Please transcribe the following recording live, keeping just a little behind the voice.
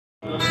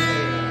She's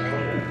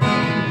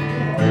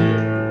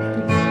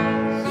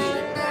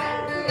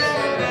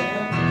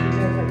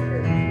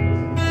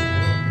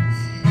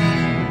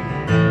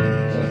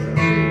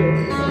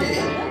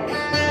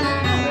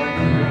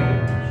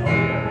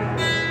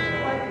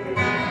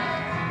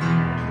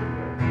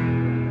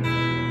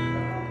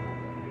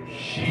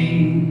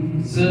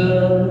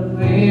a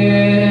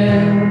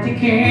empty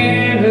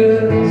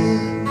canvas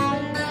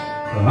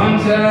on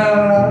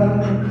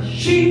top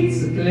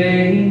sheets of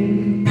clay,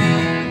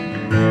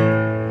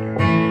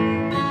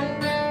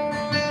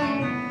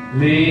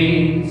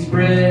 laid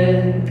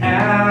spread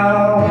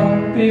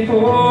out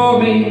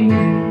before me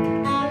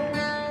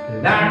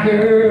like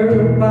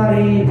her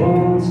body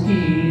once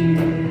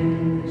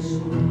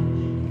is.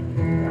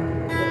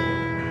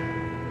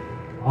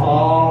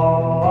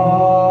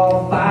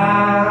 All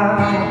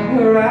five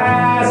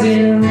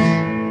horizons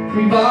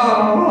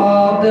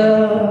revolved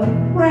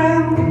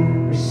around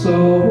her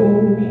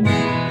soul,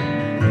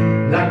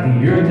 like the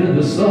earth to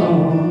the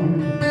sun.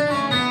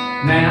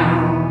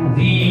 Now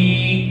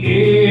the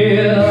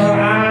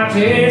air I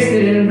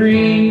tasted and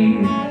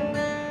breathed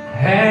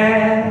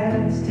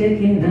has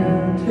taken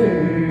a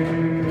turn.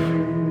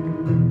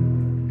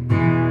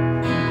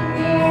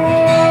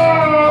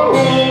 Oh,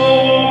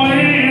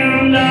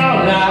 and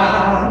all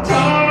I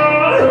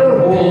taught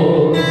her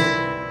was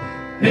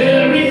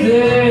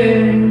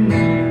everything.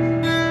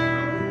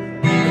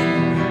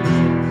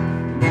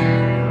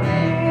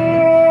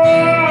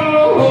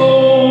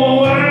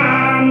 Oh,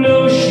 I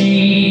know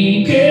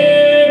she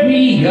gave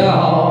me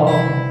all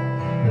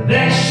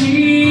that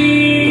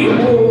she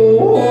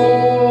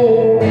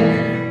wore,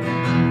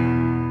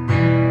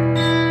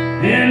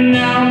 and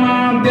now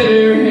my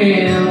bitter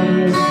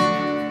hands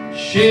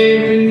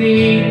shake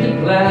beneath the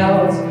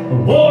clouds of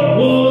what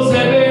was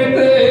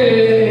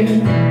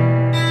everything.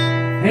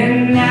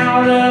 And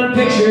now the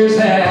pictures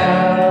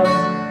have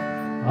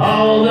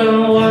all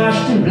done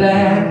washed in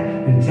black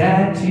and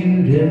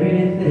tattooed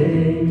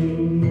everything.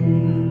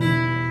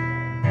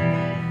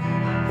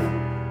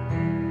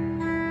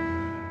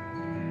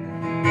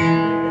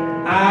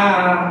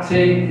 I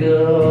take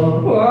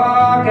a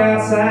walk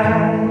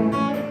outside.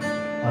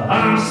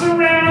 I'm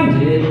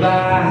surrounded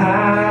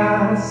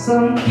by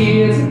some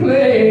kids who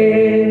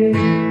play.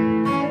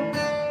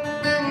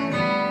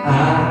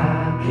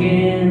 I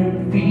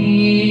can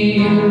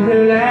feel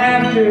their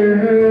laughter.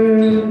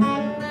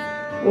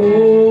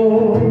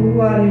 Oh,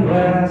 what do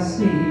I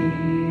see?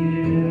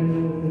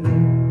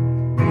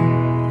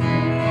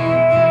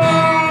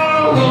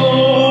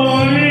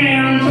 Oh,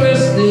 and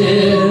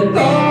twisted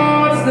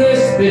thoughts they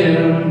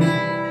spin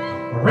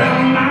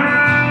around my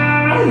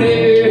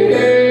head.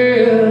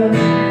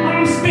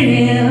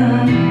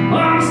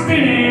 I'm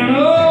spinning,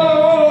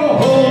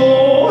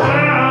 oh,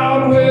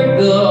 how quick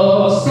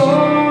the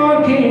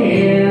sun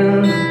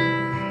can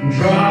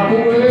drop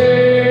away.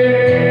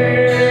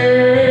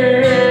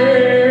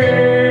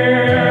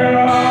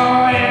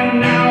 And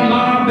now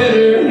my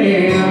bitter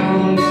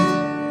hands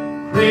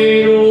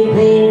cradle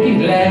broken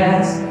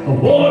glass of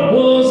what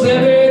was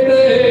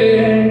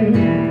everything.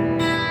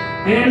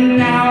 And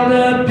now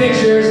the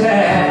pictures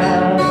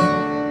have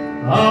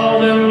all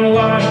them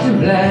washed in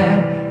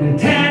black and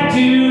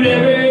tattooed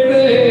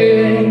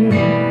everything.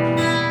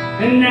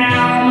 And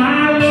now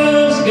my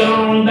love's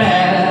gone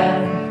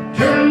bad,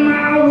 turned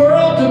my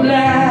world to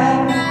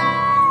black,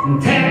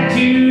 and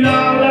tattooed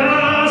all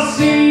I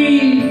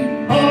see,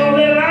 all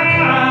that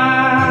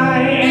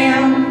I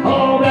am,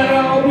 all that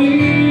I'll be.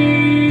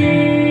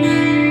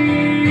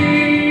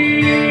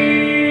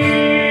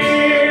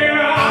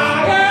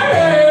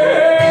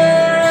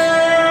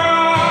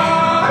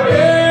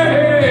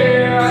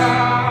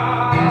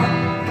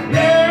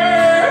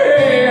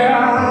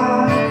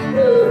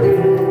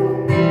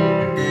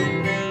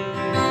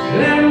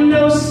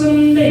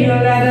 Someday you'll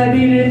have a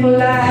beautiful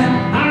life.